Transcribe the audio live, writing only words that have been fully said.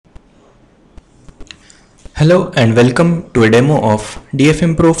Hello and welcome to a demo of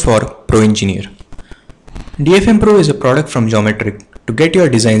DFMPro for ProEngineer. DFMPro is a product from Geometric to get your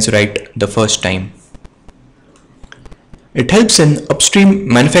designs right the first time. It helps in upstream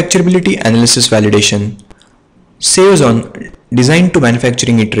manufacturability analysis validation, saves on design to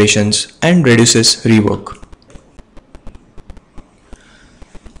manufacturing iterations, and reduces rework.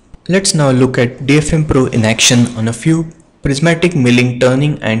 Let's now look at DFMPro in action on a few prismatic milling,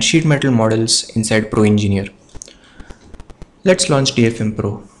 turning, and sheet metal models inside ProEngineer. Let's launch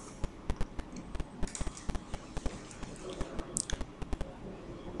DFMPro.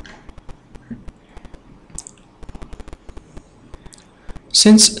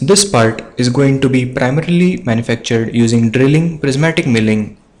 Since this part is going to be primarily manufactured using drilling prismatic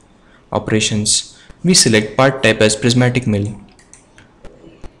milling operations, we select part type as prismatic mill.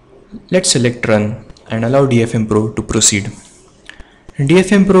 Let's select run and allow DFMPro to proceed.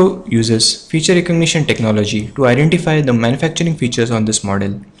 DFMPro uses feature recognition technology to identify the manufacturing features on this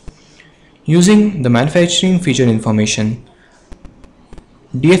model. Using the manufacturing feature information,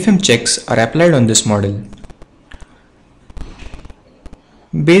 DFM checks are applied on this model.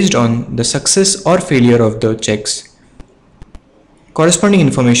 Based on the success or failure of the checks, corresponding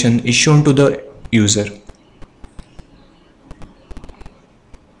information is shown to the user.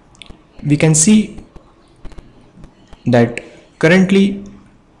 We can see that currently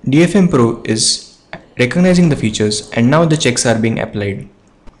DFMPro is recognizing the features and now the checks are being applied.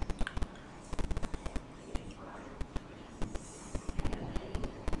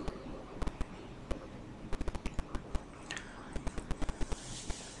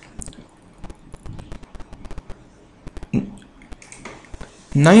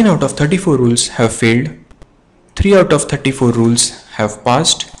 Nine out of 34 rules have failed, 3 out of 34 rules have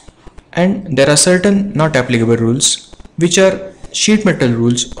passed, and there are certain not applicable rules which are sheet metal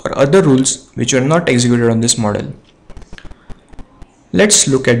rules or other rules which were not executed on this model. Let's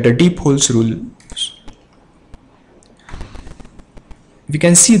look at the deep holes rule. We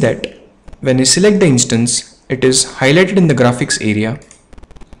can see that when we select the instance, it is highlighted in the graphics area,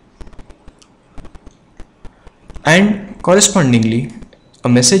 and correspondingly a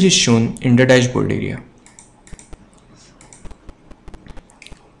message is shown in the dashboard area.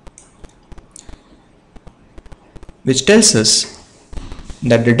 Which tells us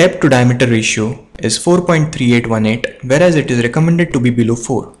that the depth to diameter ratio is 4.3818, whereas it is recommended to be below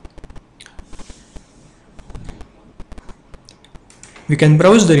 4. We can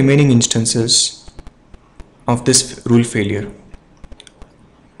browse the remaining instances of this rule failure.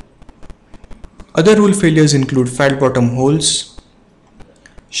 Other rule failures include fat bottom holes,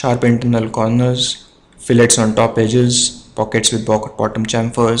 sharp internal corners, fillets on top edges, pockets with bottom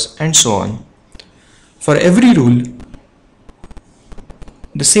chamfers, and so on. For every rule,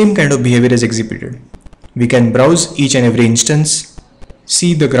 the same kind of behavior is exhibited. We can browse each and every instance,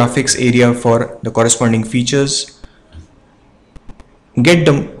 see the graphics area for the corresponding features, get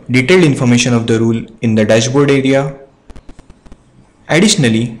the detailed information of the rule in the dashboard area.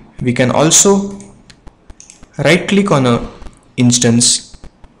 Additionally, we can also right click on an instance,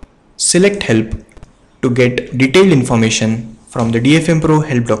 select help to get detailed information from the DFMPro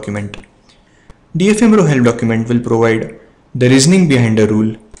help document. DFMPro help document will provide the reasoning behind a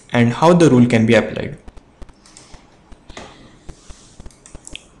rule and how the rule can be applied.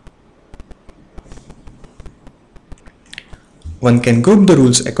 One can group the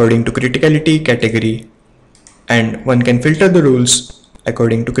rules according to criticality category, and one can filter the rules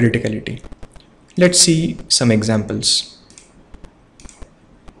according to criticality. Let's see some examples.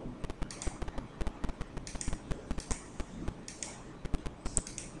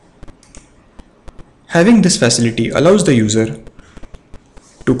 Having this facility allows the user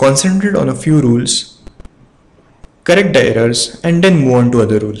to concentrate on a few rules, correct the errors, and then move on to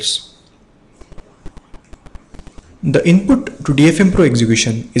other rules. The input to DFMPro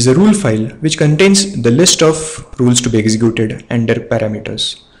execution is a rule file which contains the list of rules to be executed and their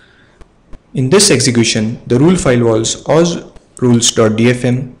parameters. In this execution, the rule file was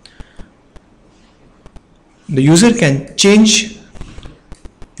ozrules.dfm. The user can change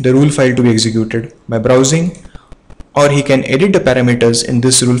the rule file to be executed by browsing, or he can edit the parameters in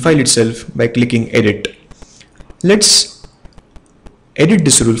this rule file itself by clicking edit. Let's edit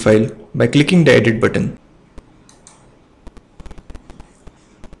this rule file by clicking the edit button.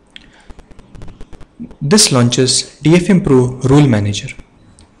 This launches DFMPro Rule Manager.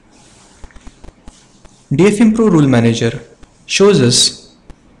 DFMPro Rule Manager shows us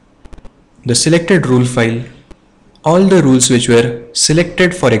the selected rule file, all the rules which were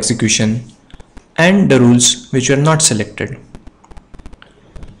selected for execution, and the rules which were not selected.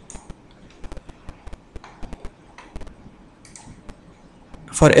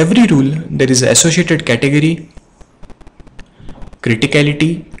 For every rule, there is an associated category,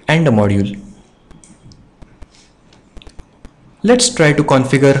 criticality, and a module. Let's try to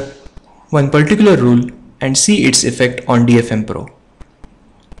configure one particular rule and see its effect on DFMPro.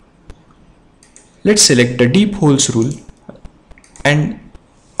 Let's select the deep holes rule and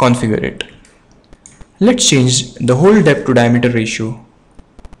configure it. Let's change the hole depth to diameter ratio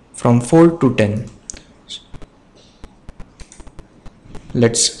from 4 to 10.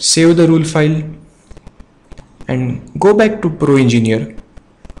 Let's save the rule file and go back to ProEngineer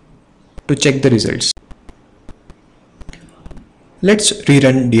to check the results. Let's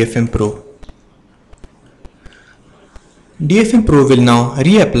rerun DFMPro. DFMPro will now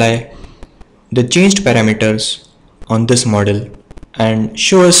reapply the changed parameters on this model and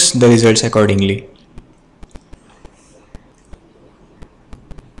show us the results accordingly.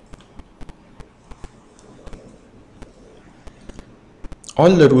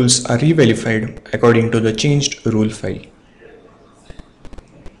 All the rules are re-verified according to the changed rule file.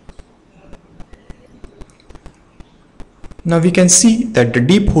 Now we can see that the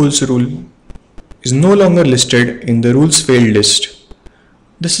deep holes rule is no longer listed in the rules failed list.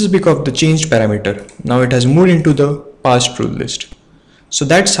 This is because of the changed parameter. Now it has moved into the past rule list. So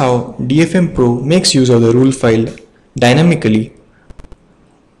that's how DFMPro makes use of the rule file dynamically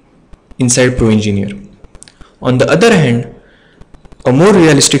inside ProEngineer. On the other hand, a more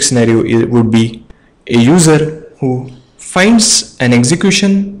realistic scenario would be a user who finds an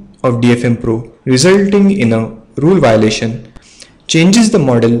execution of DFMPro resulting in a rule violation, changes the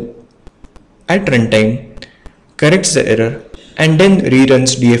model at runtime, corrects the error, and then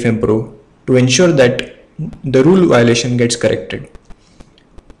reruns DFMPro to ensure that the rule violation gets corrected.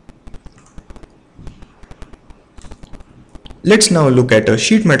 Let's now look at a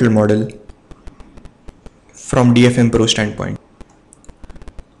sheet metal model from DFMPro standpoint.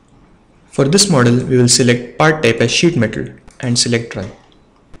 For this model, we will select part type as sheet metal and select run.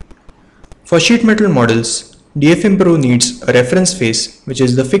 For sheet metal models, DFMPro needs a reference face, which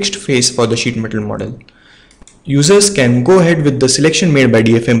is the fixed face for the sheet metal model. Users can go ahead with the selection made by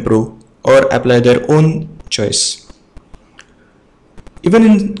DFMPro or apply their own choice. Even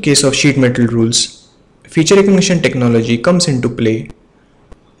in case of sheet metal rules, feature recognition technology comes into play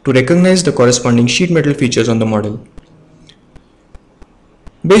to recognize the corresponding sheet metal features on the model.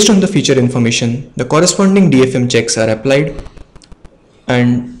 Based on the feature information, the corresponding DFM checks are applied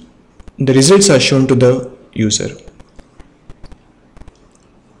and the results are shown to the user.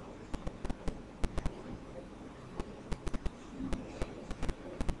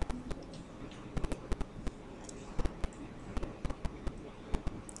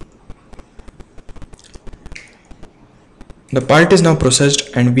 The part is now processed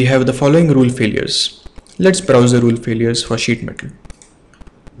and we have the following rule failures. Let's browse the rule failures for sheet metal.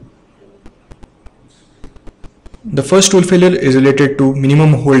 The first rule failure is related to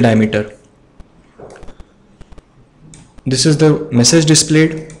minimum hole diameter. This is the message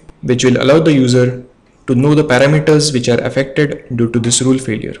displayed, which will allow the user to know the parameters which are affected due to this rule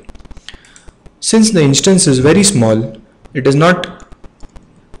failure. Since the instance is very small, it is not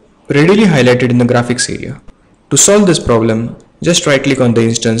readily highlighted in the graphics area. To solve this problem, just right click on the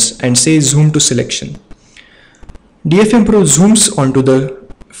instance and say zoom to selection. DFMPro zooms onto the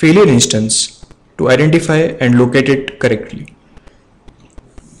failure instance to identify and locate it correctly.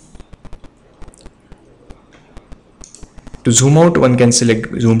 To zoom out, one can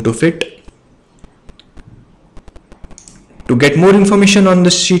select zoom to fit. To get more information on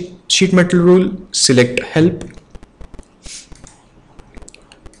the sheet metal rule, select help.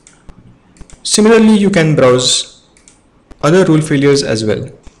 Similarly, you can browse other rule failures as well.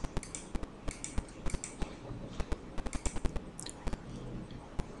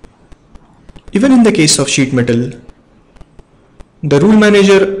 Even in the case of sheet metal, the rule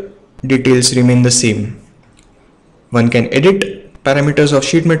manager details remain the same. One can edit parameters of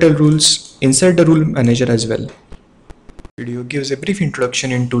sheet metal rules inside the rule manager as well. This video gives a brief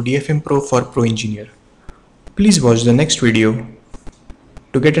introduction into DFMPro for ProEngineer. Please watch the next video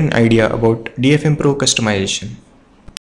to get an idea about DFMPro customization.